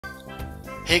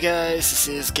Hey guys, this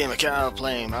is gamercal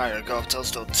playing Mario Golf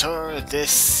Toadstool Tour.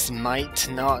 This might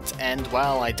not end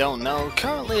well, I don't know.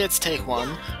 Currently it's take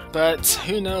one, but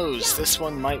who knows, this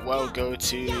one might well go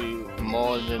to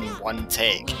more than one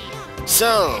take.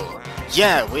 So,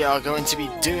 yeah, we are going to be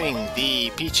doing the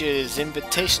Peach's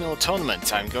Invitational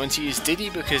Tournament. I'm going to use Diddy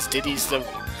because Diddy's the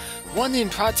one in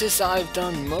practice I've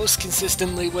done most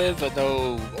consistently with,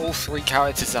 although all three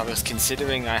characters I was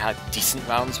considering I had decent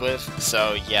rounds with,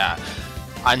 so yeah.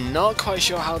 I'm not quite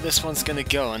sure how this one's gonna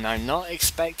go, and I'm not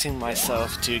expecting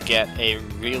myself to get a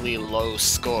really low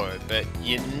score, but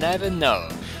you never know.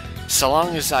 So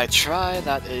long as I try,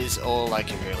 that is all I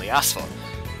can really ask for.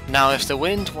 Now, if the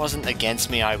wind wasn't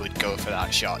against me, I would go for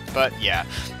that shot, but yeah.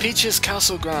 Peach's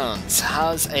Castle Grounds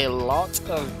has a lot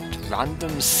of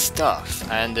random stuff,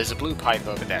 and there's a blue pipe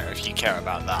over there if you care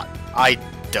about that. I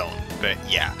don't, but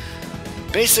yeah.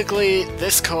 Basically,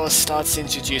 this course starts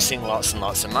introducing lots and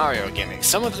lots of Mario gimmicks.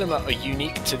 Some of them are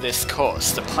unique to this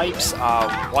course. The pipes are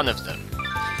one of them.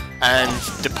 And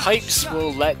the pipes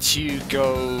will let you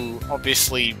go,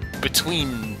 obviously,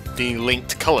 between the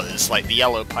linked colours, like the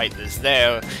yellow pipe that's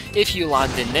there. If you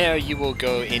land in there, you will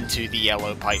go into the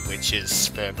yellow pipe which is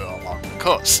further along the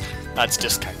course. That's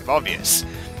just kind of obvious.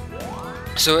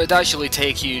 So it'd actually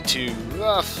take you to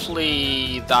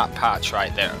roughly that patch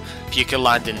right there. If you could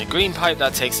land in the green pipe,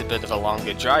 that takes a bit of a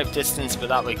longer drive distance, but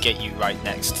that would get you right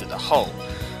next to the hole.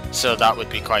 So that would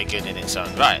be quite good in its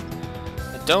own right.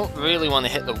 I don't really want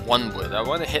to hit the 1 wood, I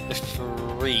want to hit the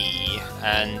 3,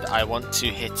 and I want to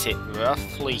hit it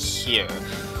roughly here.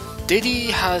 Diddy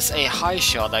has a high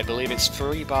shot, I believe it's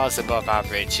 3 bars above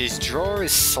average. His draw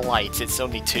is slight, it's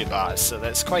only 2 bars, so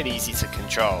that's quite easy to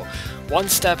control. 1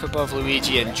 step above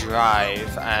Luigi and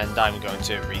drive, and I'm going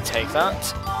to retake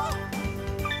that.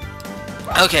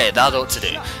 Okay, that ought to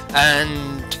do.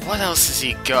 And what else has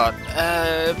he got?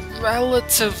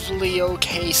 Relatively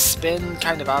okay spin,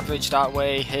 kind of average that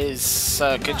way. His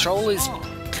control is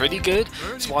pretty good,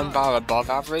 it's 1 bar above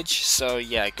average, so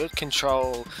yeah, good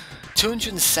control.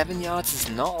 207 yards is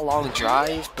not a long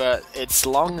drive, but it's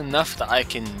long enough that I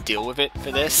can deal with it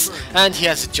for this. And he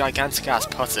has a gigantic ass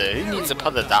putter. Who needs a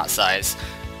putter that size?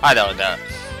 I don't know.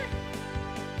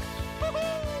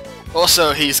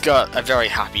 Also, he's got a very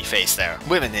happy face there,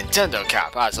 with a Nintendo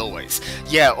cap, as always.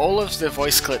 Yeah, all of the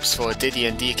voice clips for Diddy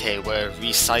and DK were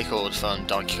recycled from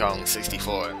Donkey Kong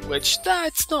 64, which,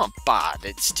 that's not bad,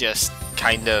 it's just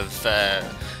kind of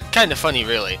funny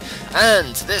really.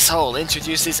 And this hole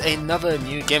introduces another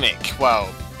new gimmick.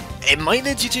 Well, it might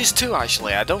introduce 2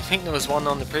 actually, I don't think there was one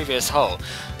on the previous hole.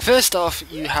 First off,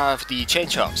 you have the chain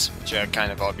chomps, which are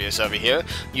kind of obvious over here.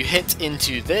 You hit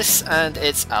into this and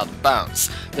it's out of bounds.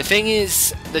 The thing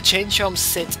is, the chain chomps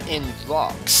sit in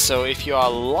rocks, so if you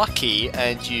are lucky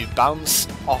and you bounce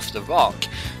off the rock,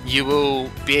 you will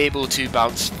be able to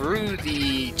bounce through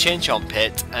the chain chomp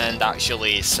pit and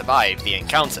actually survive the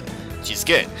encounter, which is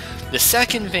good. The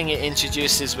second thing it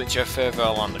introduces, which are further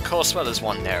along the course, well there's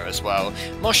one there as well,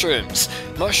 mushrooms.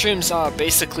 Mushrooms are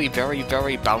basically very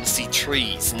bouncy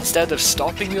trees. Instead of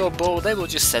stopping your ball, they will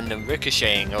just send them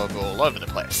ricocheting over all over the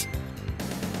place.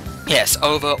 Yes,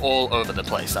 all over the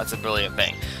place, that's a brilliant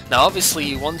thing. Now obviously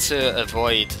you want to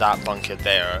avoid that bunker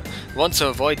there. You want to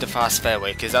avoid the fast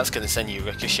fairway because that's going to send you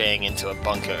ricocheting into a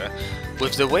bunker.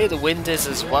 With the way the wind is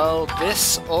as well,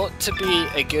 this ought to be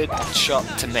a good shot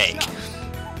to make.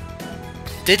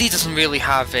 Diddy doesn't really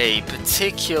have a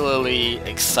particularly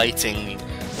exciting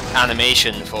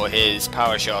animation for his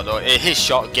power shot, or his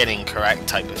shot getting correct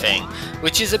type of thing,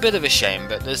 which is a bit of a shame,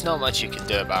 but there's not much you can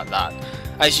do about that.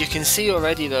 As you can see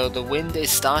already though, the wind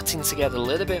is starting to get a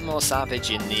little bit more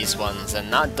savage in these ones,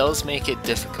 and that does make it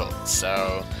difficult,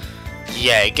 so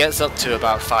yeah, it gets up to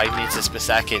about 5 meters per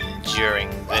second during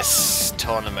this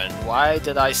tournament. Why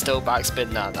did I still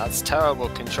backspin that? That's terrible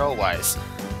control-wise.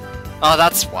 Oh,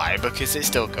 that's why, because it's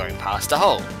still going past the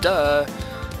hole. Duh!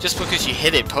 Just because you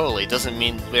hit it poorly doesn't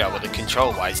mean, yeah, with the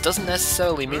control-wise, doesn't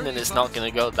necessarily mean that it's not going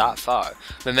to go that far.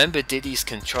 Remember Diddy's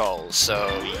control, so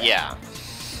yeah.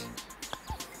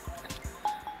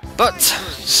 But,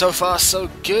 so far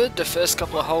so good, the first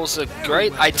couple of holes are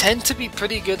great. I tend to be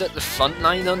pretty good at the front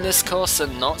 9 on this course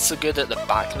and not so good at the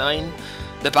back 9.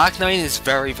 The back 9 is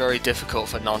very difficult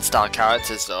for non-star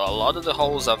characters though. A lot of the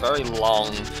holes are very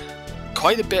long,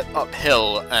 quite a bit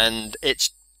uphill, and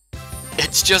it's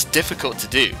just difficult to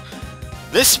do.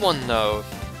 This one though,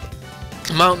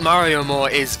 Mount Mario More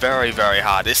is very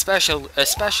hard,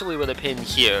 especially with a pin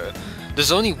here.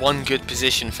 There's only one good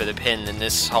position for the pin in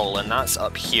this hole, and that's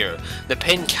up here. The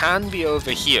pin can be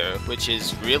over here, which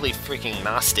is really freaking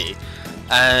nasty,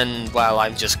 and well,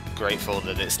 I'm just grateful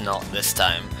that it's not this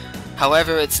time.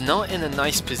 However, it's not in a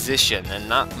nice position,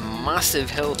 and that massive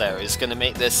hill there is going to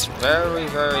make this very,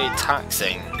 very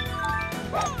taxing.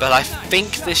 But I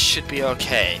think this should be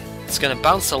okay. It's going to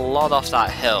bounce a lot off that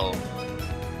hill.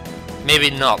 Maybe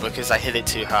not because I hit it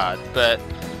too hard, but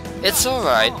it's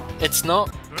alright. It's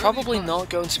probably not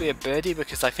going to be a birdie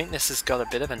because I think this has got a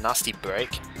bit of a nasty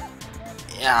break.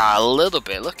 Yeah, a little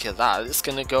bit, look at that. It's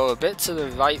going to go a bit to the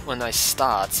right when I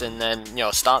start, and then, you know,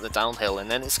 start the downhill,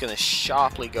 and then it's going to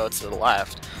sharply go to the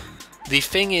left. The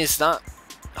thing is, that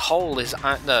hole is,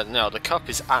 the cup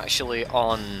is actually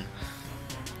on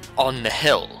the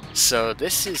hill, so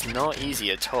this is not easy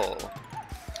at all.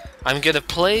 I'm going to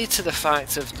play to the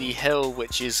fact of the hill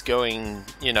which is going,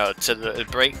 you know, to the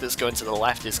break that's going to the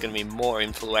left is going to be more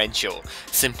influential,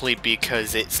 simply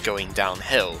because it's going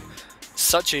downhill.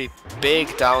 Such a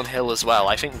big downhill as well,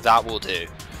 I think that will do.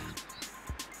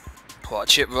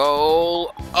 Watch it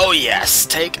roll. Oh yes,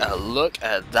 take a look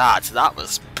at that. That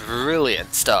was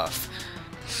brilliant stuff.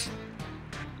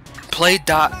 Played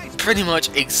that pretty much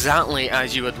exactly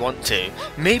as you would want to.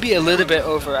 Maybe a little bit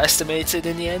overestimated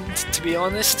in the end, to be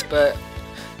honest, but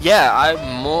yeah,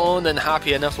 I'm more than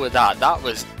happy enough with that. That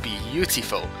was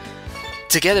beautiful.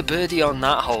 To get a birdie on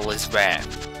that hole is rare.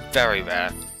 Very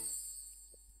rare.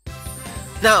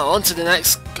 Now, on to the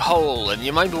next hole, and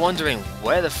you might be wondering,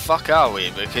 where the fuck are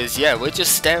we? Because, yeah, we're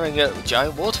just staring at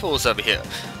giant waterfalls over here.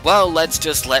 Well, let's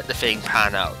just let the thing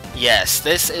pan out. Yes,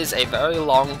 this is a very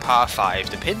long par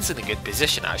 5. The pin's in a good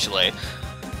position, actually.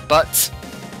 But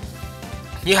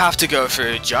you have to go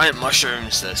through giant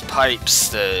mushrooms, there's pipes,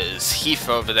 there's heath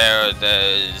over there,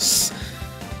 there's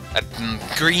a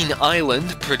green island,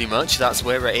 pretty much. That's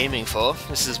where we're aiming for.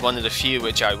 This is one of the few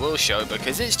which I will show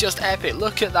because it's just epic.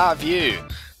 Look at that view.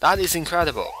 That is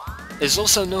incredible. There's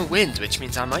also no wind, which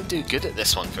means I might do good at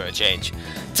this one for a change.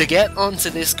 To get onto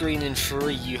this green in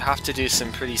 3, you have to do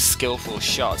some pretty skillful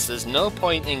shots. There's no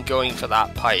point in going for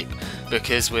that pipe,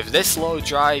 because with this low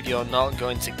drive, you're not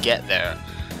going to get there.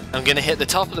 I'm going to hit the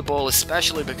top of the ball,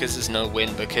 especially because there's no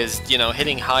wind, because, you know,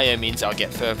 hitting higher means I'll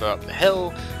get further up the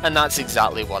hill, and that's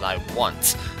exactly what I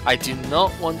want. I do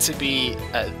not want to be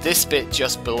at this bit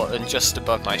just below and just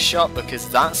above my shot, because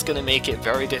that's going to make it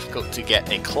very difficult to get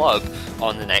a club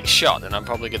on the next shot, and I'm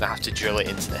probably going to have to drill it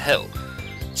into the hill.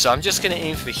 So I'm just going to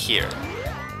aim for here.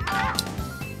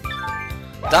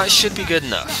 That should be good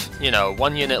enough. You know,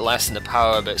 1 unit less in the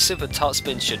power, but super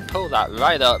topspin should pull that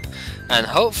right up, and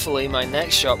hopefully my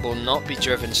next shot will not be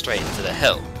driven straight into the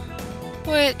hill.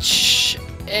 Which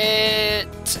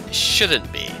it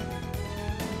shouldn't be.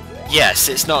 Yes,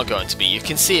 it's not going to be. You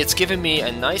can see it's given me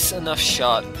a nice enough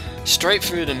shot straight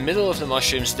through the middle of the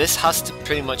mushrooms. This has to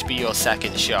pretty much be your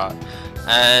second shot.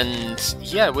 And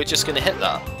yeah, we're just going to hit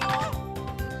that.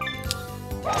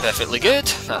 Perfectly good.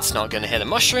 That's not going to hit a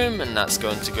mushroom, and that's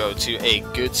going to go to a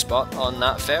good spot on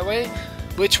that fairway,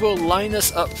 which will line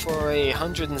us up for a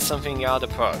 100 and something yard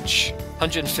approach.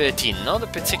 113, not a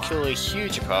particularly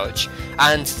huge approach,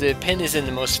 and the pin is in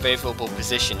the most favourable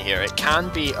position here. It can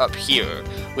be up here,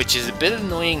 which is a bit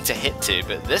annoying to hit to,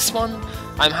 but this one,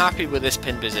 I'm happy with this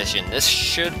pin position. This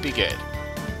should be good.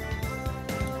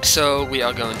 So we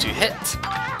are going to hit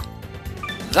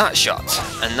that shot,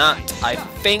 and that, I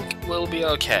think, will be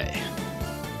okay.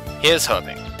 Here's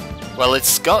hoping. Well,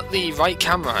 it's got the right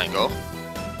camera angle.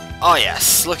 Oh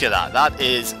yes, look at that. That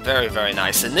is very, very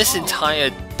nice. And this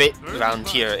entire bit around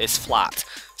here is flat,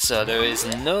 so there is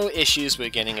no issues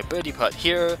with getting a birdie putt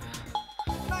here.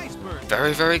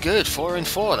 Very, very good. 4 and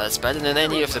 4. That's better than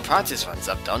any of the practice runs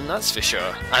I've done, that's for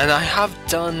sure. And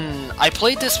I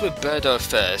played this with Birdo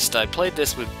first, I played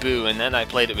this with Boo, and then I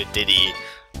played it with Diddy.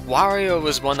 Wario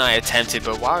was one I attempted,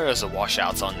 but Wario's a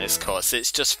washout on this course.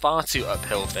 It's just far too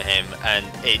uphill for him, and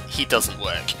he doesn't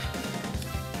work.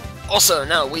 Also,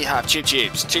 now we have Cheep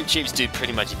Cheeps. Cheep Cheeps do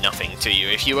pretty much nothing to you.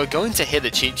 If you are going to hit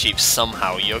a Cheep Cheep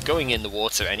somehow, you're going in the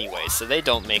water anyway, so they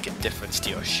don't make a difference to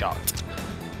your shot.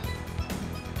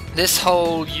 This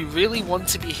hole, you really want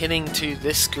to be hitting to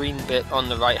this green bit on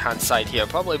the right hand side here,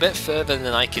 probably a bit further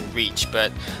than I can reach,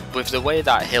 but with the way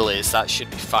that hill is, that should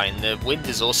be fine. The wind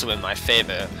is also in my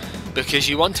favour, because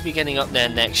you want to be getting up there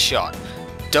next shot.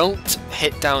 Don't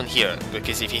hit down here,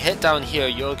 because if you hit down here,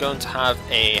 you're going to have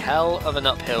a hell of an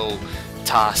uphill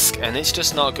task, and it's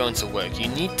just not going to work. You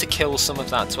need to kill some of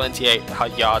that 28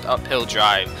 yard uphill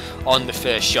drive on the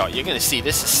first shot. You're going to see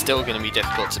this is still going to be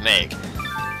difficult to make.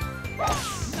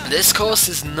 This course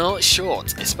is not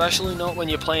short, especially not when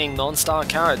you're playing non-star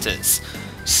characters.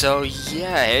 So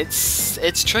yeah,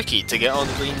 it's tricky to get on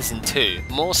greens in 2,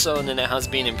 more so than it has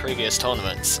been in previous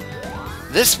tournaments.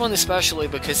 This one especially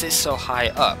because it's so high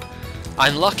up.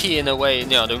 I'm lucky in a way, you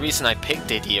know, the reason I picked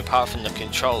Diddy apart from the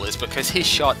control is because his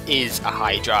shot is a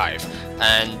high drive,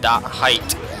 and that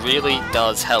height really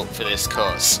does help for this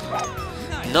course.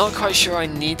 Not quite sure I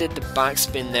needed the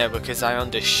backspin there because I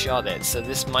undershot it, so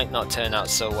this might not turn out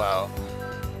so well.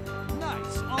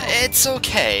 It's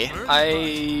okay.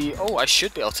 I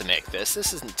should be able to make this.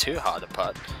 This isn't too hard a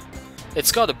putt.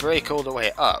 It's got a break all the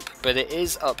way up, but it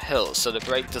is uphill, so the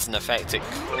break doesn't affect it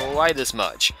quite as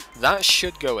much. That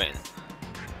should go in.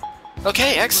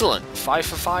 Okay, excellent. 5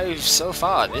 for 5 so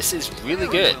far. This is really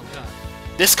good.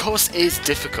 This course is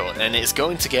difficult, and it's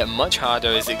going to get much harder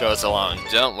as it goes along,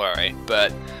 don't worry.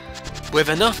 But with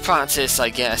enough practice, I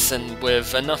guess, and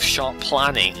with enough shot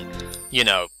planning, you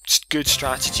know, good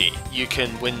strategy, you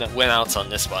can win out on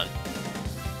this one.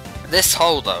 This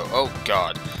hole though, oh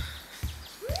god.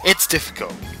 It's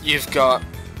difficult. You've got,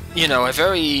 you know, a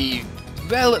very...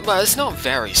 well, it's not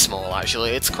very small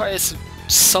actually, it's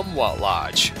somewhat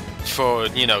large for,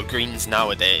 you know, greens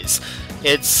nowadays.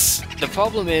 The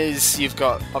problem is you've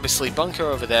got obviously bunker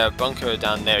over there, bunker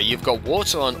down there, you've got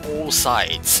water on all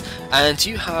sides, and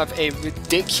you have a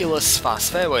ridiculous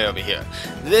fast fairway over here.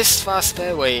 This fast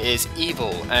fairway is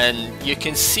evil, and you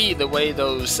can see the way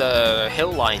those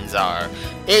hill lines are.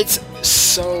 It's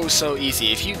so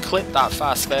easy. If you clip that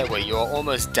fast fairway, you're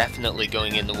almost definitely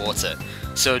going in the water.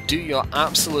 So do your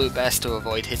absolute best to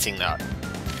avoid hitting that.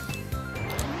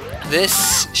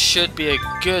 This should be a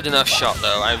good enough shot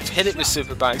though. I've hit it with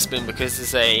super backspin because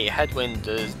there's a headwind.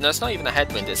 No, it's not even a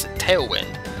headwind, it's a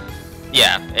tailwind.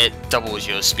 Yeah, it doubles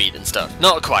your speed and stuff.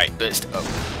 Not quite, but it's...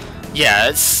 oh.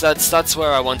 Yeah, that's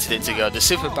where I wanted it to go. The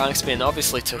super backspin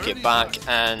obviously took it back,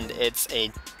 and it's a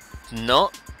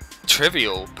not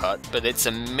trivial putt, but it's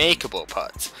a makeable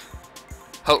putt.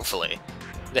 Hopefully.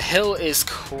 The hill is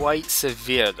quite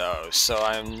severe though, so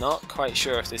I'm not quite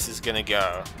sure if this is gonna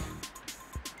go.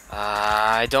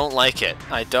 I don't like it.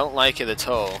 I don't like it at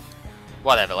all.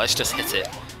 Whatever, let's just hit it.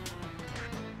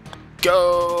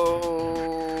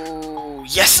 Go!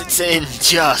 Yes, it's in!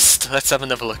 Just! Let's have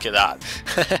another look at that.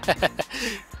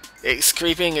 It's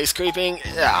creeping, it's creeping.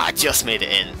 Ah, I just made it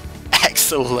in.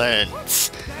 Excellent!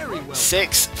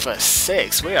 6 for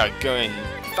 6. We are going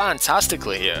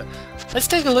fantastically here. Let's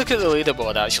take a look at the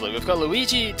leaderboard actually. We've got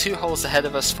Luigi 2 holes ahead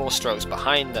of us, 4 strokes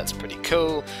behind. That's pretty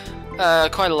cool.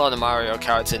 Quite a lot of Mario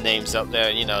character names up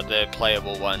there, you know, the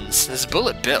playable ones. There's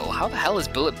Bullet Bill. How the hell is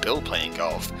Bullet Bill playing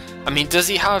golf? I mean, does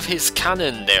he have his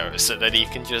cannon there so that he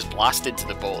can just blast into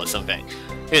the ball or something?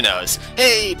 Who knows?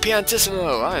 Hey,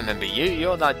 Piantissimo! I remember you.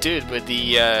 You're that dude with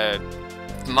the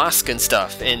mask and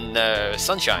stuff in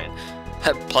Sunshine.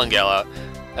 Plungella.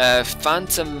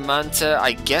 Phantom Manta,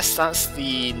 I guess that's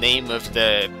the name of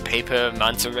the paper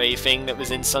manta ray thing that was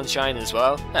in Sunshine as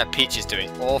well. Peach is doing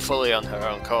awfully on her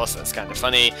own course, that's kind of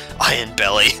funny. Iron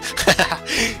Belly.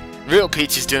 Real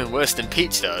Peach is doing worse than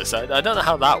Peach though, so I don't know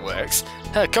how that works.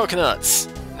 Coconuts,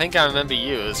 I think I remember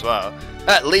you as well.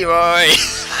 Leroy!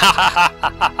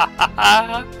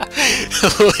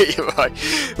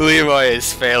 Leroy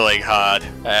is failing hard.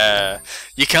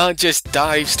 You can't just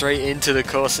dive straight into the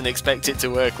course and expect it to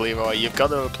work, Leroy. You've got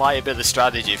to apply a bit of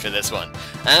strategy for this one.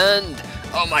 And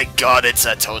oh my god, it's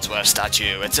a Toadsworth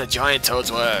statue. It's a giant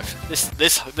Toadsworth.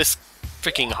 This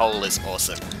freaking hole is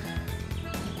awesome.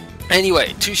 Anyway,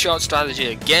 2-shot strategy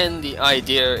again. The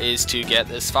idea is to get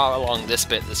as far along this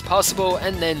bit as possible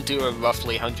and then do a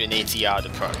roughly 180-yard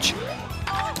approach.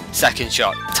 Second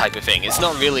shot type of thing. It's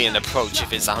not really an approach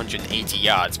if it's 180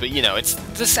 yards, but you know, it's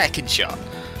the second shot.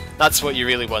 That's what you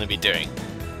really want to be doing.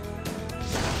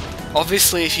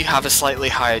 Obviously, if you have a slightly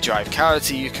higher drive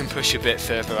character, you can push a bit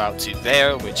further out to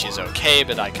there, which is okay,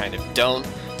 but I kind of don't.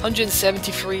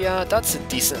 173 yard, that's a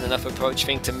decent enough approach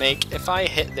thing to make. If I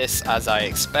hit this as I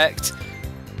expect,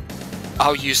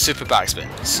 I'll use super backspin.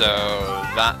 So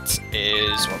that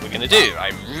is what we're going to do.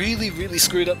 I really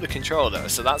screwed up the control though,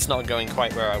 so that's not going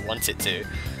quite where I want it to.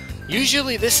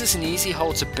 Usually this is an easy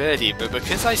hole to birdie, but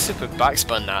because I super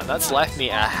backspun that's left me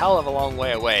a hell of a long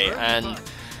way away, and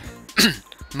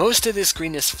most of this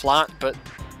green is flat, but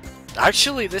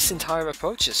actually this entire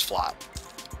approach is flat.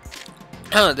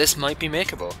 This might be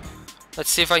makeable. Let's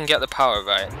see if I can get the power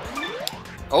right.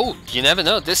 Oh, you never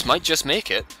know, this might just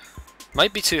make it.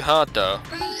 Might be too hard though.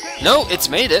 No, it's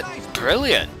made it!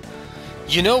 Brilliant!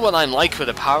 You know what I'm like with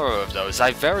the power of those,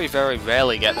 I very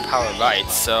rarely get the power right,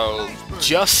 so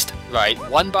just right.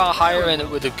 1 bar higher and it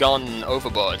would have gone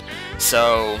overboard.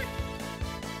 So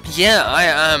yeah, I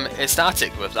am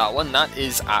ecstatic with that one, that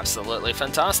is absolutely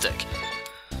fantastic.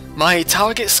 My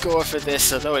target score for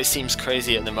this, although it seems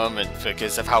crazy at the moment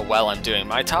because of how well I'm doing,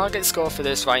 my target score for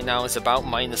this right now is about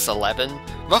 -11,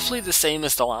 roughly the same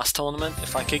as the last tournament.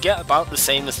 If I could get about the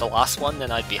same as the last one,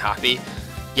 then I'd be happy.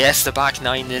 Yes, the back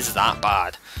 9 is that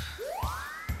bad.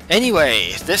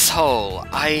 Anyway, this hole,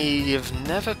 I have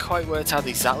never quite worked out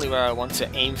exactly where I want to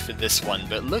aim for this one,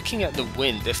 but looking at the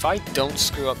wind, if I don't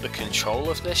screw up the control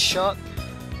of this shot,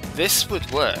 this would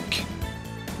work.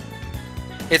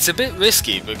 It's a bit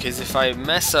risky because if I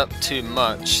mess up too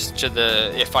much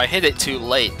if I hit it too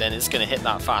late, then it's going to hit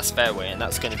that fast fairway and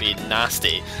that's going to be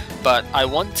nasty. But I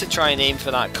want to try and aim for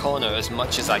that corner as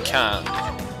much as I can.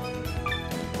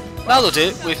 That'll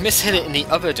do. We've mishit it in the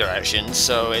other direction,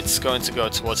 so it's going to go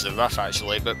towards the rough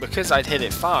actually, but because I'd hit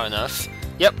it far enough,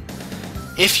 yep.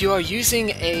 If you are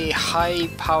using a high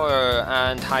power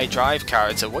and high drive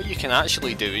character, what you can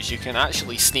actually do is you can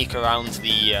actually sneak around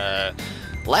the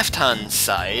left hand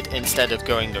side instead of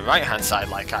going the right hand side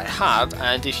like I have,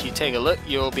 and if you take a look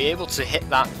you'll be able to hit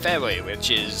that fairway, which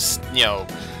is, you know,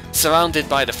 surrounded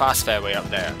by the fast fairway up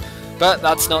there. But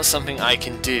that's not something I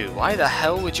can do. Why the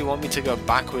hell would you want me to go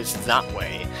backwards that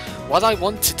way? What I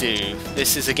want to do,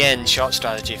 this is again shot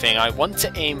strategy thing, I want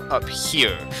to aim up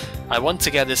here. I want to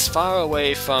get as far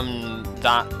away from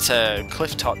that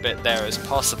cliff top bit there as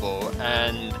possible,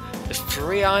 and the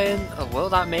 3-iron, will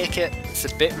that make it? It's a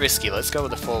bit risky, let's go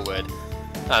with the forward.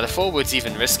 The forward's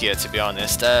even riskier to be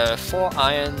honest.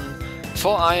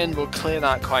 4-iron will clear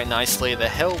that quite nicely, the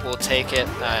hill will take it,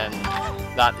 and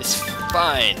that is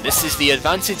fine. This is the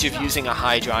advantage of using a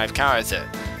high drive character.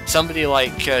 Somebody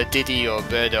like Diddy or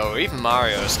Birdo or even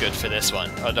Mario is good for this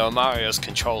one, although Mario's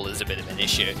control is a bit of an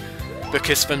issue.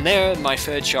 Because from there my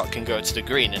third shot can go to the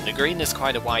green, and the green is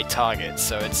quite a wide target,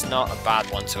 so it's not a bad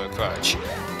one to approach.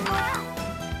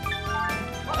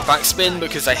 Backspin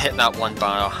because I hit that one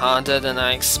bar harder than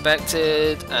I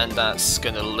expected, and that's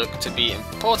gonna look to be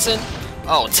important.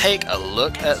 Oh, take a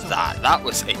look at that. That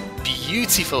was a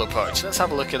beautiful approach. Let's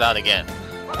have a look at that again.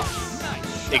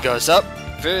 It goes up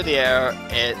through the air,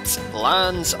 it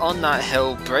lands on that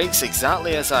hill, breaks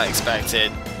exactly as I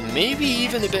expected, maybe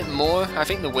even a bit more. I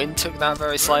think the wind took that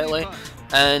very slightly,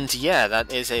 and yeah,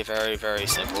 that is a very, very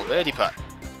simple birdie putt.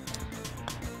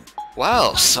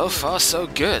 Well, so far so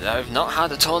good. I've not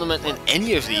had a tournament in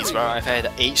any of these where I've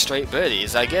had 8 straight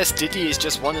birdies. I guess Diddy is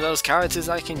just one of those characters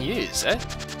I can use, eh?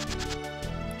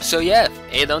 So yeah,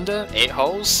 8 under, 8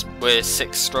 holes, we're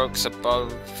 6 strokes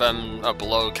above or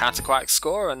below Cataquack's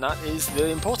score, and that is the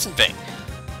important thing.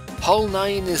 Hole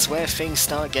 9 is where things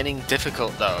start getting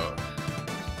difficult though.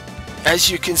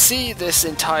 As you can see, this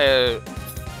entire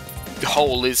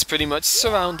hole is pretty much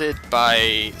surrounded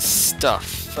by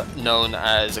stuff known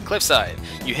as a cliffside.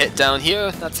 You hit down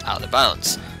here, that's out of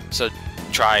bounds, so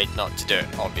try not to do it,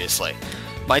 obviously.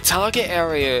 My target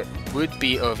area would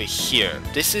be over here.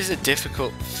 This is a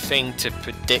difficult thing to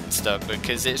predict though,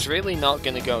 because it's really not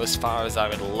going to go as far as I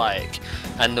would like,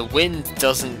 and the wind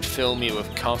doesn't fill me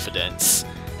with confidence.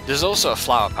 There's also a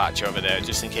flower patch over there,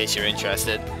 just in case you're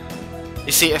interested.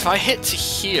 You see, if I hit to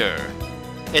here,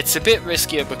 it's a bit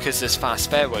riskier because there's fast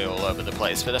fairway all over the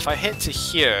place, but if I hit to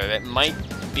here, it might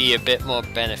be a bit more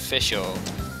beneficial.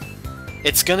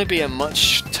 It's going to be a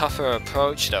much tougher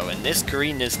approach though, and this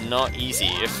green is not easy.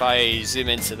 If I zoom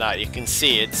into that, you can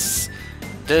see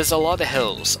there's a lot of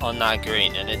hills on that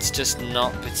green, and it's just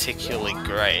not particularly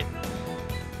great.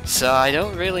 So I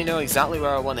don't really know exactly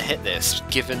where I want to hit this,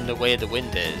 given the way the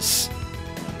wind is.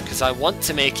 Because I want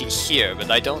to make it here,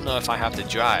 but I don't know if I have to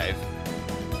drive.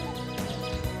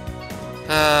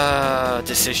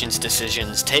 Decisions.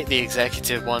 Take the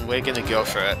executive one, we're gonna go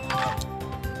for it.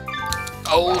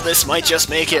 Oh, this might just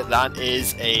make it. That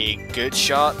is a good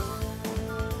shot.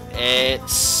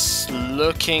 It's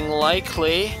looking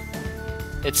likely.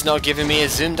 It's not giving me a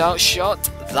zoomed out shot.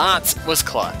 That was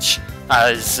clutch.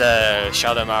 As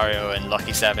Shadow Mario and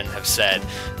Lucky7 have said.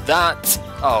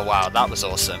 Oh wow, that was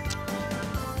awesome.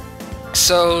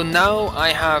 So now I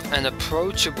have an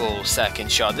approachable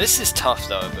second shot. This is tough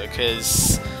though,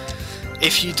 because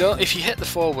if you hit the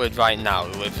forward right now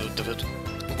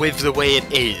with the way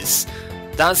it is,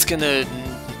 that's gonna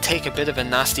take a bit of a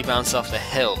nasty bounce off the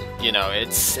hill. You know,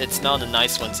 it's not a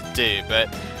nice one to do,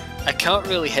 but I can't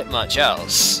really hit much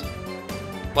else.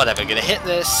 Whatever, gonna hit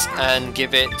this and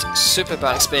give it super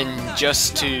backspin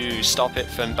just to stop it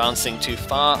from bouncing too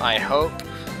far, I hope.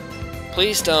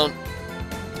 Please don't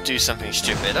do something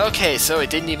stupid. Okay, so it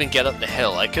didn't even get up the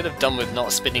hill. I could have done with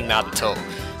not spinning that at all.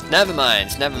 Never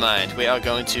mind. We are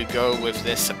going to go with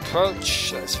this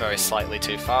approach. That's very slightly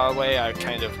too far away. I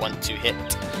kind of want to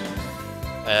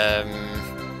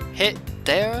hit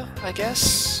there, I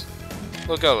guess?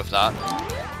 We'll go with that.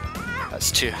 That's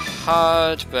too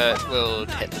hard, but we'll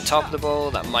hit the top of the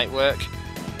ball, that might work.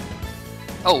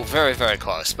 Oh, very, very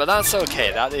close, but that's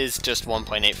okay. That is just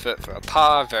 1.8 foot for a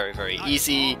par, very, very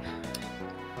easy.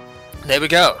 There we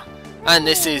go. And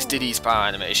this is Diddy's power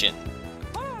animation.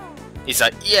 He's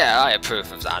like, yeah, I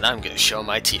approve of that, I'm gonna show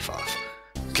my teeth off.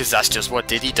 Because that's just what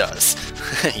Diddy does.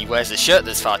 He wears a shirt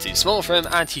that's far too small for him,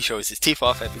 and he shows his teeth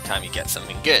off every time he gets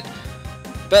something good.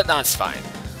 But that's fine.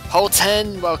 Hole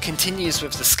 10, well, continues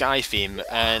with the sky theme,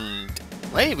 and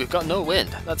wait, we've got no wind.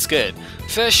 That's good.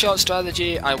 First shot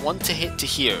strategy, I want to hit to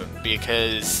here,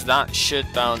 because that should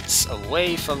bounce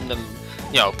away from the,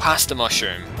 you know, past the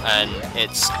mushroom, and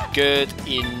it's good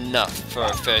enough for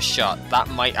a first shot. That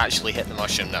might actually hit the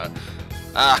mushroom though.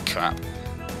 Ah, crap.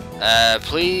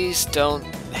 Please don't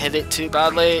hit it too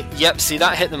badly. Yep, see,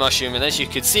 that hit the mushroom, and as you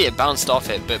could see, it bounced off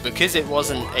it, but because it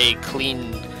wasn't a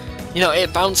clean, you know,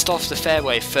 it bounced off the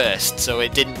fairway first, so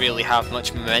it didn't really have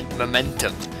much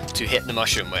momentum to hit the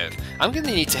mushroom with. I'm going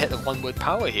to need to hit the 1 wood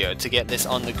power here to get this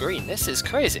on the green. This is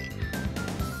crazy.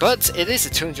 But it is a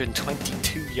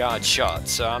 222-yard shot,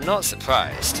 so I'm not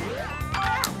surprised.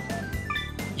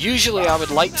 Usually I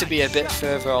would like to be a bit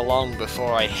further along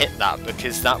before I hit that,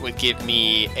 because that would give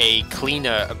me a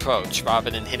cleaner approach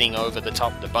rather than hitting over the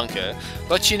top of the bunker.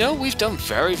 But you know, we've done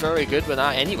very, very good with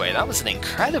that anyway. That was an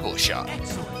incredible shot.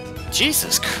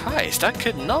 Jesus Christ, I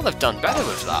could not have done better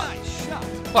with that.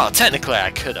 Well, technically I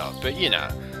could have, but you know,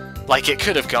 like it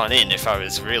could have gone in if I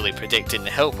was really predicting the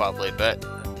hill probably, but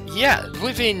yeah,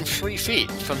 within 3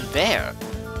 feet from there.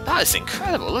 That is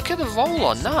incredible. Look at the roll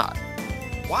on that.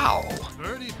 Wow.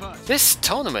 This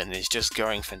tournament is just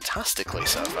going fantastically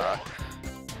so far.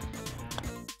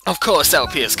 Of course,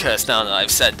 LP is cursed now that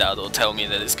I've said that. It'll tell me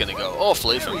that it's going to go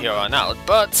awfully from here on out,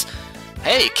 but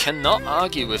hey, cannot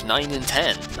argue with 9 and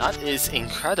 10. That is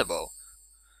incredible.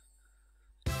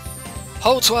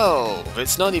 Hole 12!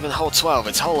 It's not even hole 12,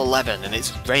 it's hole 11, and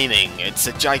it's raining. It's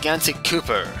a gigantic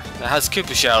Cooper. It has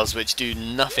Cooper shells which do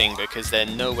nothing because they're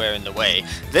nowhere in the way.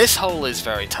 This hole is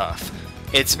very tough.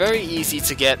 It's very easy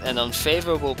to get an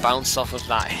unfavourable bounce off of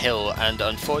that hill and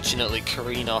unfortunately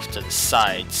careen off to the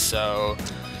side, so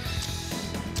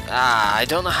I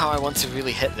don't know how I want to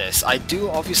really hit this. I do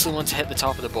obviously want to hit the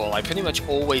top of the ball. I pretty much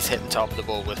always hit the top of the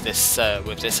ball with this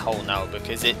hole now,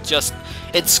 because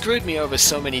it screwed me over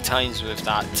so many times with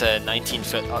that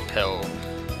 19-foot uphill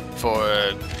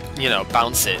for, you know,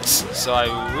 bounces. So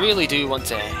I really do want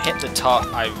to hit the top.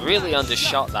 I really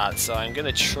undershot that, so I'm going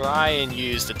to try and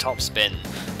use the top spin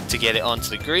to get it onto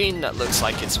the green. That looks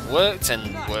like it's worked,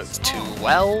 and worked too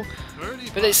well.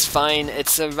 But it's fine.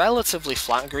 It's a relatively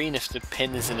flat green if the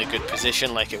pin is in a good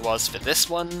position like it was for this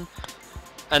one.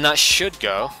 And that should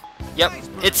go. Yep,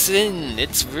 it's in.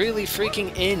 It's really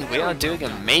freaking in. We are doing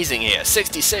amazing here.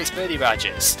 66 birdie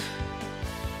badges.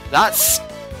 That's,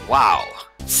 wow.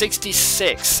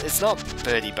 66. It's not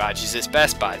birdie badges, it's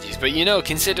best badges. But you know,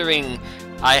 considering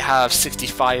I have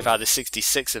 65 out of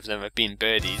 66 of them have been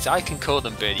birdies, I can call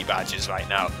them birdie badges right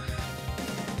now.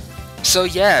 So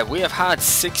yeah, we have had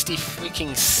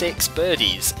 66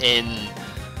 birdies in,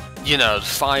 you know,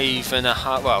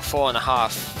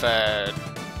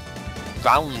 4.5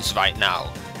 rounds right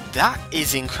now. That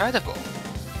is incredible.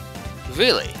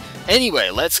 Really.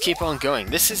 Anyway, let's keep on going.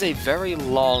 This is a very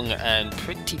long and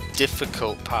pretty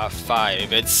difficult par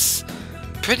 5. It's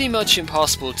pretty much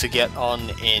impossible to get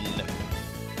on in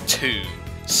 2.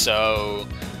 So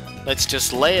let's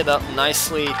just lay it up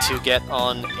nicely to get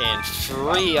on in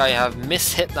 3. I have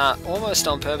mishit that almost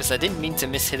on purpose. I didn't mean to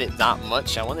mishit it that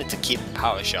much. I wanted to keep the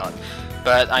power shot.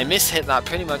 But I mishit that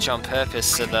pretty much on purpose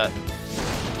so that,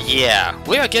 yeah,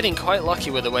 we are getting quite lucky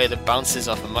with the way that bounces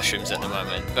off the mushrooms at the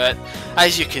moment. But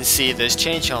as you can see, there's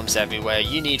chain chomps everywhere.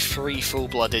 You need 3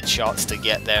 full-blooded shots to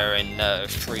get there in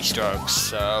 3 strokes.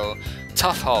 So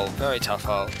tough hole, very tough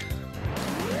hole.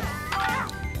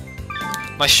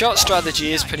 My shot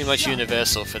strategy is pretty much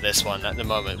universal for this one at the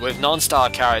moment, with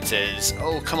non-star characters.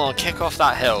 Oh, come on, kick off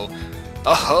that hill.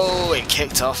 Oh, it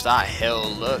kicked off that hill.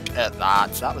 Look at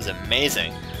that. That was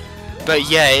amazing. But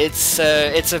yeah, it's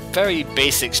a very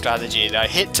basic strategy that I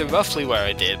hit to roughly where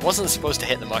I did. Wasn't supposed to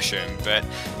hit the mushroom, but,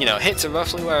 you know, hit to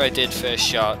roughly where I did first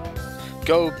shot.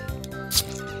 Go,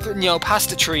 you know,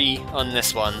 past a tree on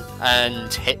this one,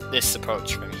 and hit this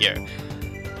approach from here.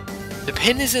 The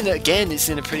pin is in, again, it's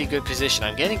in a pretty good position.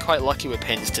 I'm getting quite lucky with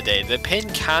pins today. The pin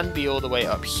can be all the way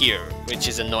up here, which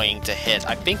is annoying to hit.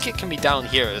 I think it can be down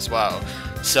here as well.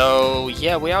 So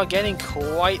yeah, we are getting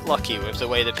quite lucky with the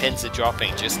way the pins are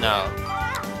dropping just now.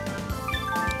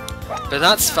 But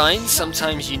that's fine,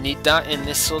 sometimes you need that in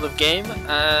this sort of game,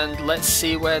 and let's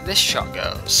see where this shot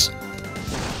goes.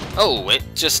 Oh, it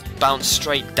just bounced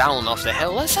straight down off the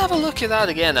hill. Let's have a look at that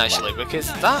again, actually, because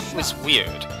that was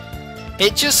weird.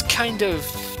 It just kind of,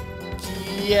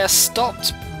 yeah,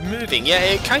 stopped moving. Yeah,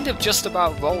 it kind of just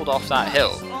about rolled off that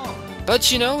hill.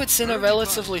 But you know, it's in a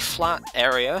relatively flat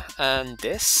area, and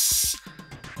this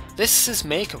is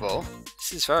makeable.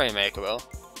 This is very makeable.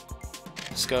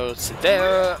 Let's go to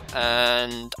there,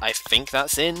 and I think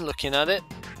that's in, looking at it.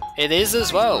 It is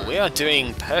as well. We are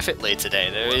doing perfectly today.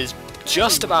 There is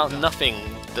just about nothing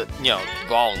that, you know,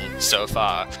 wrong so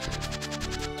far.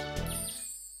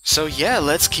 So yeah,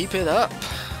 let's keep it up.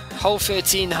 Hole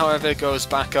 13, however, goes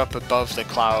back up above the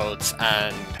clouds,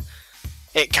 and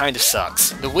it kind of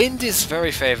sucks. The wind is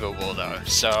very favourable though,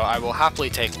 so I will happily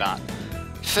take that.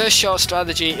 First shot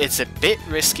strategy, it's a bit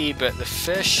risky, but the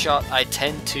first shot I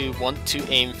tend to want to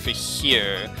aim for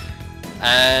here.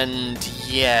 And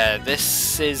yeah,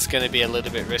 this is going to be a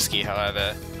little bit risky,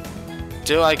 however.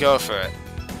 Do I go for it?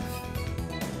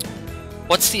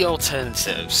 What's the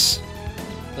alternatives?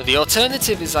 Well, the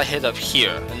alternative is I hit up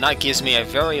here, and that gives me a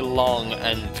very long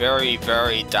and very,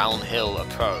 very downhill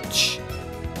approach.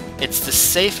 It's the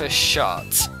safer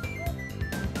shot,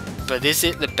 but is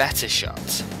it the better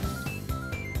shot?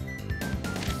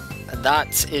 And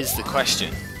that is the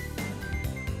question.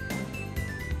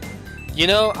 You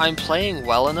know, I'm playing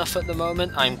well enough at the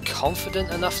moment, I'm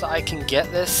confident enough that I can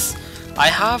get this. I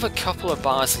have a couple of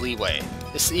bars leeway.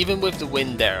 It's even with the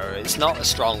wind there, it's not a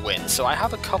strong wind, so I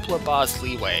have a couple of bars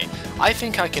leeway. I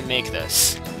think I can make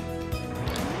this.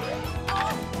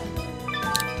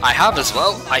 I have as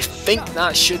well. I think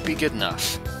that should be good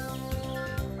enough.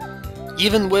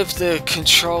 Even with the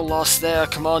control loss there,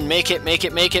 come on, make it, make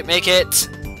it, make it, make it!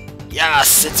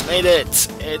 Yes, it's made it!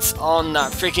 It's on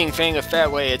that freaking thing of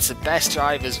fairway, it's the best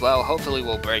drive as well. Hopefully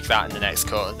we'll break that in the next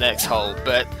hole,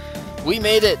 but we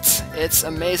made it! It's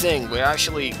amazing, we're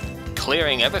actually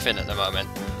clearing everything at the moment.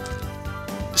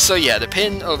 So yeah, the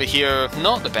pin over here,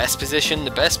 not the best position.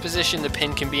 The best position the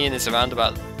pin can be in is around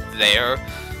about there,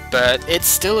 but it's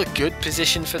still a good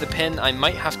position for the pin. I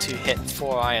might have to hit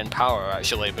 4-iron power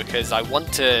actually, because I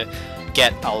want to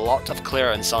get a lot of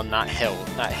clearance on that hill.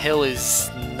 That hill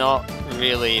is not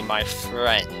really my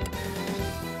friend.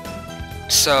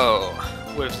 So,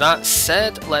 with that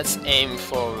said, let's aim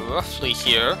for roughly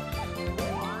here.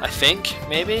 I think,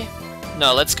 maybe?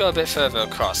 No, let's go a bit further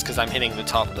across, because I'm hitting the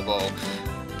top of the ball.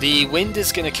 The wind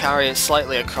is going to carry it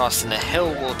slightly across, and the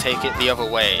hill will take it the other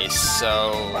way,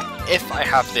 so if I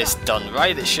have this done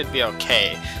right, it should be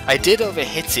okay. I did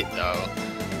overhit it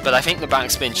though, but I think the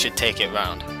backspin should take it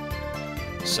round.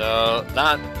 So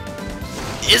that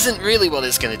isn't really what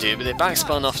it's going to do, but it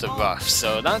backspun off the rough,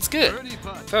 so that's good.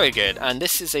 Very good, and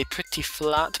this is a pretty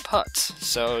flat putt.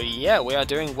 So yeah, we are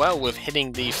doing well with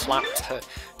hitting the flat,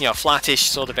 flattish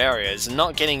sort of areas, and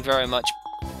not getting very much,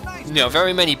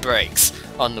 very many breaks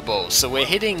on the ball. So we're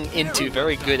hitting into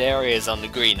very good areas on the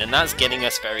green, and that's getting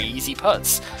us very easy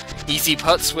putts. Easy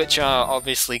putts which are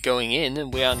obviously going in,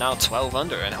 and we are now 12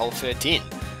 under in hole 13.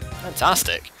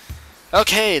 Fantastic.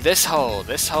 Okay, this hole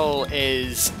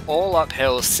is all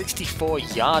uphill, 64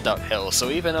 yard uphill, so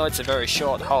even though it's a very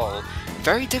short hole,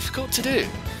 very difficult to do.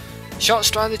 Shot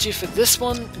strategy for this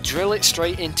one, drill it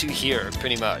straight into here,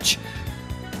 pretty much.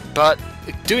 But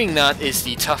doing that is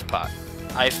the tough part.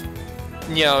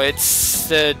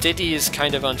 Diddy is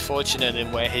kind of unfortunate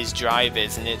in where his drive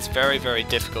is, and it's very, very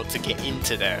difficult to get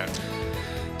into there.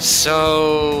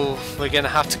 So we're going to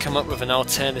have to come up with an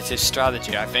alternative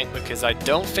strategy, I think, because I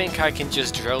don't think I can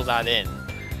just drill that in.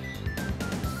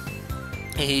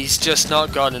 He's just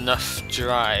not got enough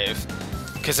drive.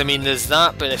 Because, I mean, there's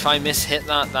that, but if I mishit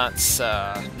that, that's,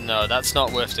 no, that's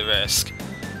not worth the risk.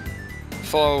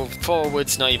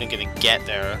 Forward's not even going to get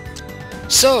there.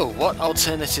 So, what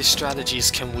alternative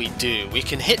strategies can we do? We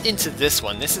can hit into this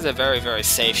one. This is a very, very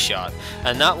safe shot.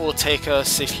 And that will take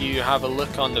us, if you have a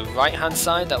look on the right-hand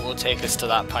side, that will take us to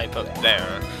that pipe up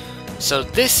there. So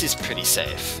this is pretty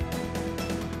safe.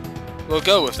 We'll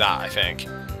go with that, I think.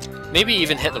 Maybe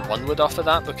even hit the 1-wood off of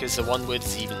that, because the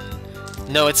 1-wood's even...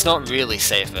 No, it's not really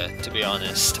safer, to be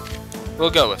honest.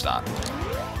 We'll go with that.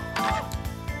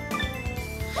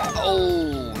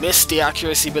 Oh, missed the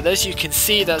accuracy, but as you can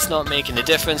see, that's not making a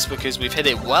difference because we've hit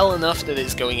it well enough that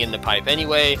it's going in the pipe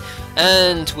anyway,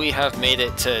 and we have made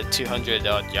it to 200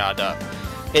 odd yard up.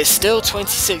 It's still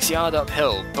 26 yard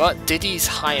uphill, but Diddy's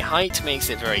high height makes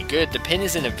it very good. The pin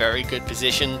is in a very good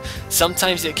position.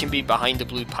 Sometimes it can be behind the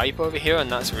blue pipe over here,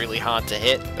 and that's really hard to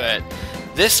hit, but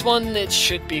this one, it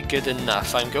should be good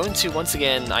enough. I'm going to, once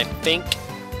again, I think...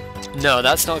 No,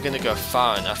 that's not going to go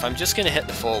far enough. I'm just going to hit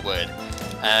the forward.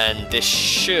 And this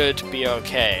should be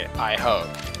okay, I hope.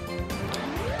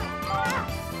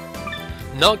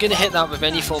 Not going to hit that with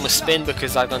any form of spin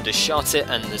because I've undershot it,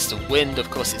 and there's the wind,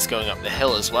 of course it's going up the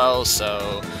hill as well,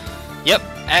 so... Yep,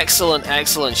 excellent,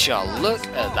 excellent shot. Look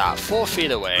at that, 4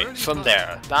 feet away from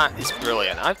there. That is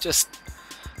brilliant. I've just...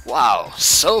 Wow,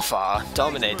 so far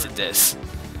dominated this.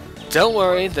 Don't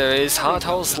worry, there is hard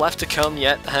holes left to come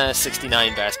yet.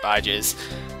 69 best badges.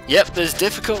 Yep, there's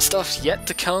difficult stuff yet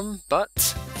to come,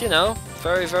 but, you know,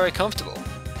 very, very comfortable.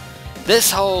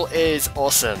 This hole is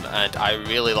awesome, and I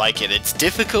really like it. It's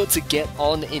difficult to get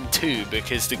on into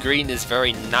because the green is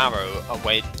very narrow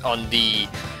away on the,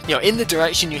 you know, in the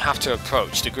direction you have to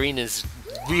approach. The green is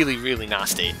really, really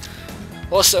nasty.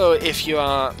 Also, if you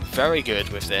are very good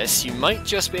with this, you might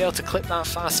just be able to clip that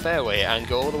fast fairway and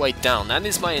go all the way down. That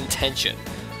is my intention.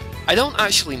 I don't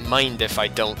actually mind if I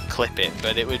don't clip it,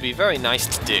 but it would be very nice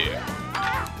to do.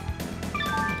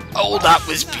 Oh, that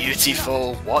was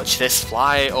beautiful. Watch this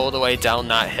fly all the way down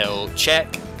that hill.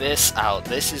 Check this out.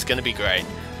 This is going to be great.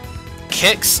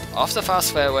 Kicks off the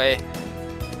fast fairway.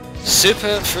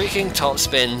 Super freaking top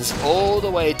spins all the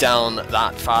way down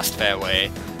that fast fairway.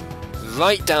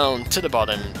 Right down to the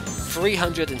bottom.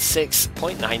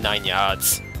 306.99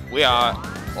 yards. We are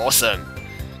awesome.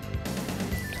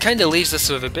 Kinda leaves us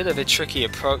with a bit of a tricky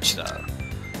approach though.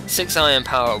 6 iron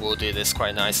power will do this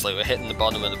quite nicely. We're hitting the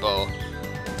bottom of the bowl.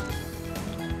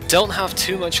 Don't have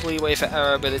too much leeway for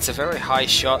error, but it's a very high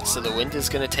shot, so the wind is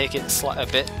going to take it a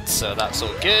bit, so that's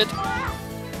all good.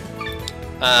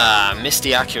 Missed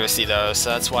the accuracy though, so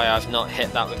that's why I've not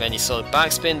hit that with any sort of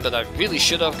backspin, but I really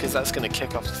should have, because that's going to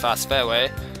kick off the fast fairway.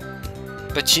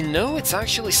 But you know, it's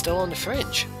actually still on the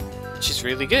fringe, which is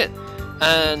really good.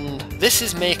 And this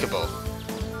is makeable.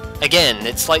 Again,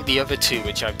 it's like the other two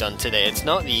which I've done today. It's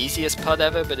not the easiest putt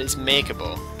ever, but it's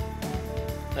makeable.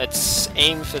 Let's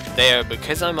aim for there.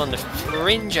 Because I'm on the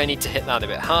fringe, I need to hit that a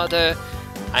bit harder.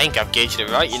 I think I've gauged it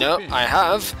right, you know. I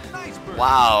have.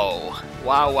 Wow.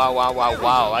 Wow, wow, wow, wow,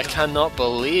 wow. I cannot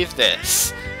believe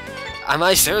this. Am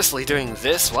I seriously doing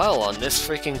this well on this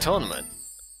freaking tournament?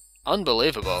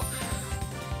 Unbelievable.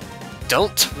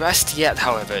 Don't rest yet,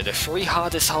 however. The 3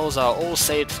 hardest holes are all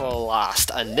saved for last,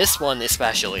 and this one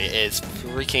especially is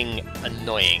freaking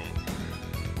annoying.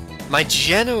 My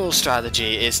general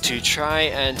strategy is to try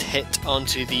and hit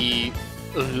onto the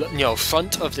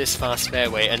front of this fast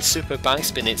fairway and super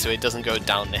backspin it so it doesn't go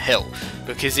down the hill.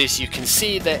 Because as you can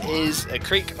see, there is a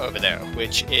creek over there,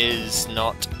 which is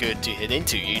not good to hit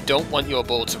into. You don't want your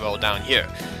ball to roll down here.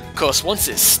 Of course, once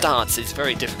it starts, it's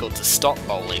very difficult to stop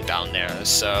bowling down there,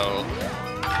 so...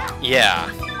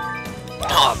 yeah.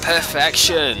 Oh,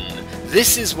 perfection!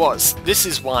 This is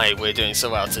why we're doing so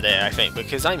well today, I think,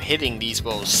 because I'm hitting these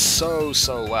balls so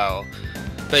well.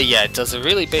 But yeah, it does a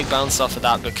really big bounce off of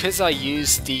that. Because I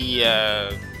used the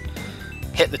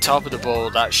hit the top of the ball,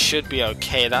 that should be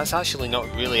okay. That's actually not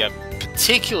really a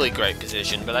particularly great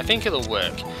position, but I think it'll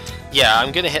work. Yeah,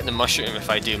 I'm gonna hit the mushroom if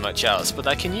I do much else, but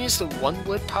I can use the 1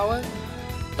 wood power.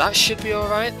 That should be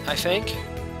alright, I think.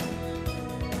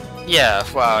 Yeah,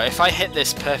 well, if I hit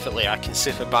this perfectly, I can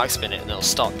super backspin it and it'll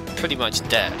stop pretty much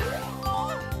dead.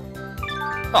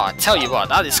 Oh, I tell you what,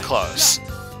 that is close.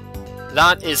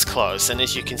 That is close, and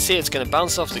as you can see, it's going to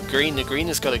bounce off the green. The green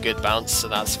has got a good bounce, so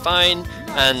that's fine,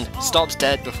 and stops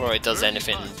dead before it does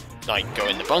anything like go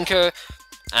in the bunker.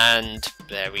 And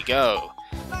there we go.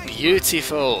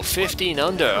 Beautiful, 15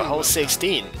 under, hole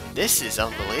 16. This is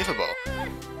unbelievable.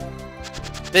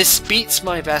 This beats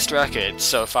my best record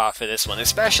so far for this one,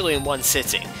 especially in one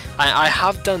sitting. I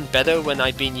have done better when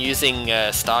I've been using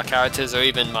star characters or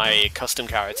even my custom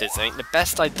characters. I think the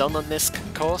best I've done on this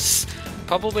course,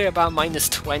 probably about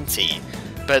 -20,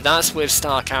 but that's with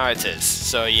star characters,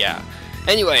 so yeah.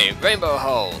 Anyway, Rainbow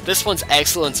Hole. This one's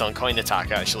excellent on coin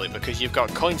attack actually, because you've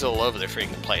got coins all over the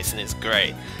freaking place and it's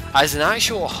great. As an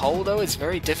actual hole though, it's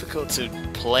very difficult to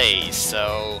play,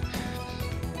 so...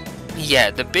 yeah,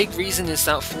 the big reason is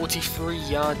that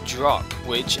 43-yard drop,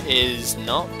 which is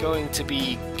not going to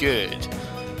be good.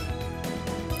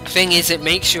 Thing is, it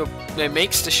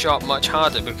makes the shot much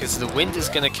harder because the wind is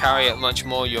going to carry it much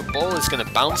more, your ball is going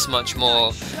to bounce much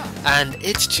more, and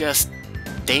it's just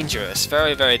dangerous,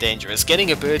 very, very dangerous.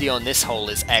 Getting a birdie on this hole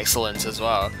is excellent as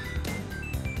well.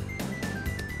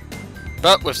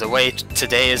 But with the way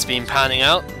today has been panning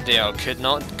out, could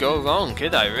not go wrong,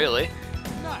 could I really?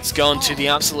 It's gone to the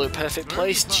absolute perfect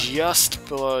place, just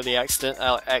below the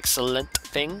excellent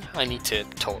thing. I need to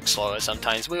talk slower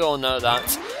sometimes, we all know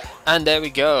that. And there we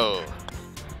go.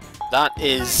 That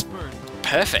is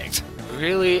perfect.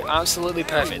 Really, absolutely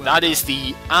perfect. That is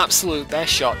the absolute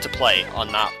best shot to play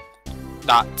on that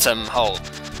hole.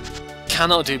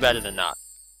 Cannot do better than that.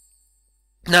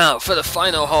 Now, for the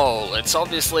final hole, it's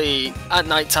obviously at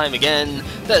night time again,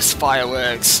 there's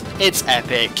fireworks, it's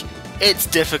epic, it's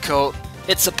difficult,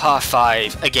 it's a par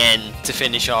 5 again to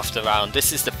finish off the round.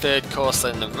 This is the third course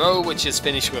in a row which is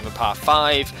finished with a par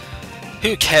 5.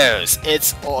 Who cares?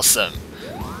 It's awesome.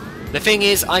 The thing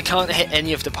is, I can't hit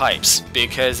any of the pipes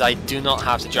because I do not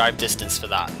have the drive distance for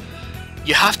that.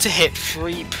 You have to hit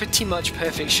 3 pretty much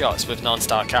perfect shots with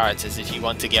non-star characters if you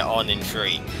want to get on in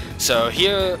 3. So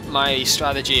here my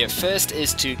strategy at first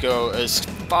is to go as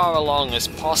far along as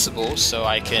possible so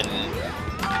I can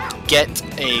get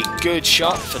a good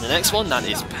shot for the next one. That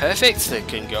is perfect. There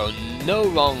can go no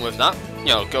wrong with that. You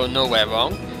know, go nowhere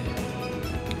wrong.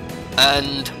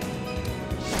 And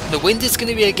the wind is going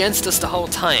to be against us the whole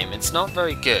time. It's not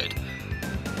very good.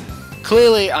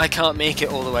 Clearly I can't make it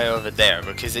all the way over there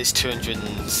because it's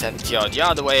 270 odd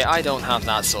yard away. I don't have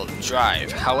that sort of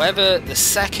drive. However, the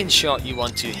second shot you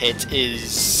want to hit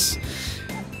is...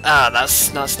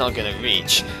 that's not going to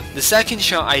reach. The second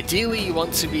shot, ideally you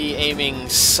want to be aiming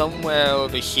somewhere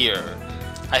over here.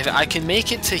 I can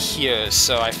make it to here,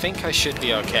 so I think I should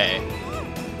be okay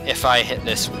if I hit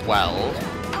this well.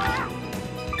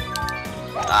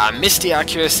 Missed the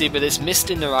accuracy, but it's missed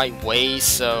in the right way,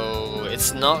 so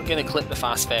it's not going to clip the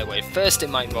fast fairway. First it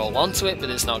might roll onto it, but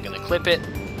it's not going to clip it.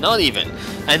 Not even.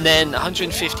 And then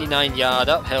 159 yard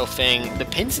uphill thing. The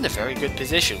pin's in a very good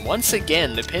position. Once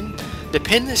again, the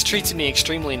pin has treated me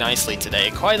extremely nicely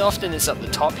today. Quite often it's up the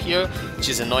top here, which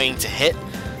is annoying to hit.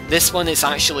 This one is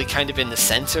actually kind of in the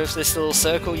center of this little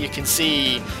circle. You can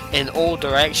see in all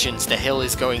directions the hill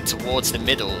is going towards the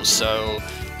middle, so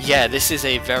yeah, this is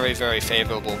a very, very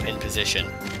favorable pin position.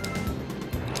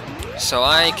 So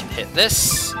I can hit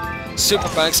this, super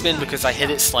backspin because I hit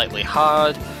it slightly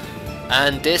hard,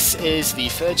 and this is the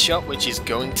third shot which is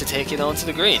going to take it onto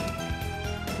the green.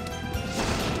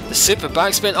 The super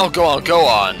backspin, oh go on, go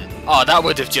on! Oh, that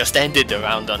would have just ended the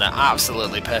round on an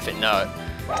absolutely perfect note.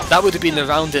 That would have been the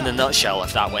round in a nutshell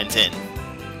if that went in.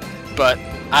 But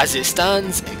as it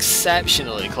stands,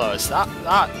 exceptionally close.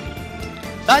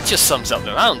 That just sums up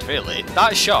the round, really.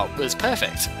 That shot was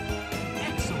perfect.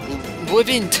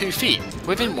 Within 2 feet,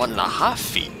 within 1.5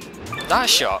 feet. That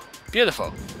shot,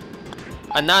 beautiful.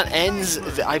 And that ends,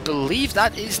 I believe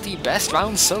that is the best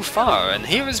round so far, and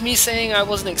here is me saying I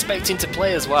wasn't expecting to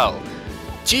play as well.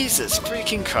 Jesus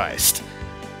freaking Christ.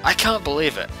 I can't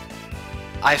believe it.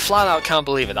 I flat out can't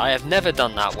believe it. I have never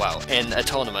done that well in a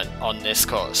tournament on this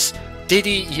course.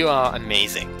 Diddy, you are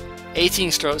amazing.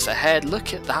 18 strokes ahead,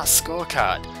 look at that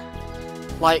scorecard.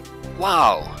 Like,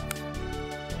 wow.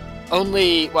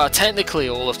 Only, well, technically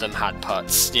all of them had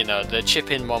putts. You know, the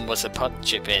chip-in one was a putt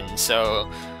chip-in, so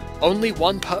only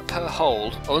 1 putt per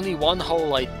hole. Only 1 hole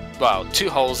well, 2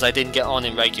 holes I didn't get on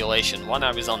in regulation. One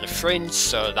I was on the fringe,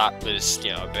 so that was,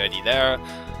 you know, a birdie there.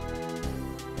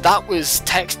 That was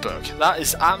textbook. That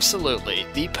is absolutely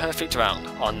the perfect round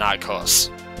on that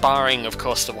course. Barring, of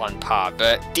course, the 1 par,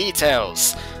 but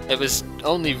details. It was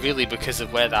only really because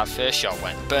of where that first shot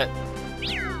went, but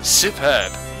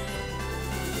superb.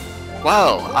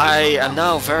 Well, I am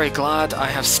now very glad I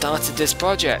have started this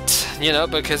project, you know,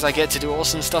 because I get to do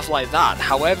awesome stuff like that.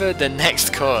 However, the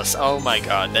next course, oh my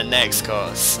god, the next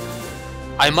course.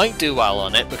 I might do well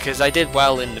on it because I did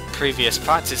well in the previous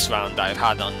practice round I've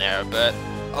had on there, but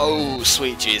oh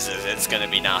sweet Jesus, it's gonna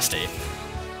be nasty.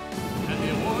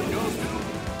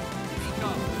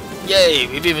 Yay,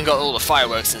 we've even got all the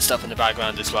fireworks and stuff in the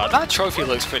background as well. That trophy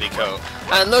looks pretty cool.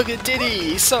 And look at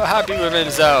Diddy, he's so happy with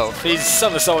himself. He's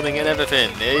somersaulting and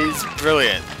everything. He's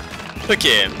brilliant. Look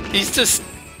at him. He's just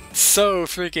so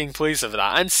freaking pleased with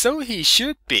that. And so he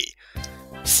should be.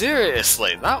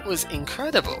 Seriously, that was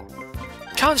incredible.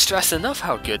 Can't stress enough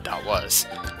how good that was.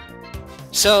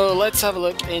 So let's have a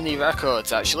look in the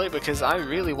records actually, because I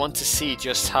really want to see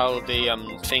just how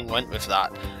the thing went with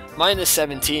that. Minus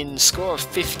 17, score of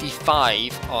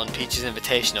 55 on Peach's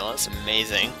Invitational, that's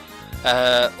amazing.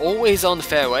 Always on the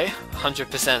fairway,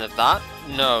 100% of that.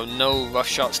 No rough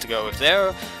shots to go with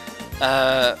there.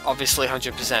 Obviously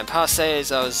 100%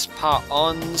 passes, I was par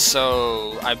on,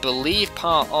 so I believe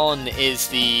par on is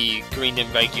the green in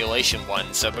regulation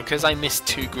one, so because I missed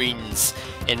 2 greens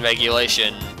in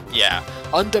regulation, yeah,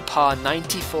 under par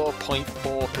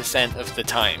 94.4% of the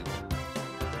time.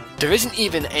 There isn't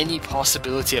even any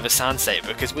possibility of a sand save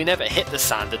because we never hit the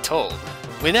sand at all.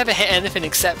 We never hit anything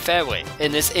except fairway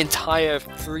in this entire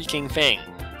freaking thing.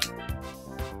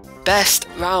 Best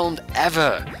round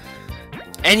ever.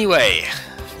 Anyway,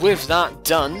 with that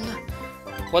done,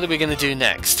 what are we going to do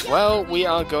next? Well, we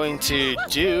are going to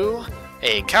do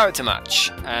a character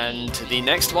match, and the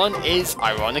next one is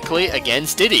ironically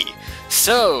against Diddy.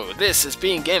 So, this has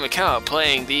been gamercal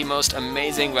playing the most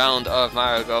amazing round of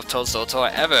Mario Golf Toadstool Tour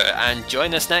ever, and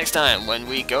join us next time when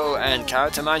we go and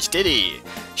character match Diddy.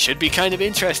 Should be kind of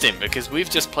interesting because we've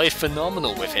just played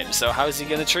phenomenal with him, so how is he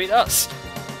going to treat us?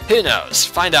 Who knows?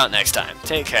 Find out next time.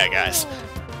 Take care, guys.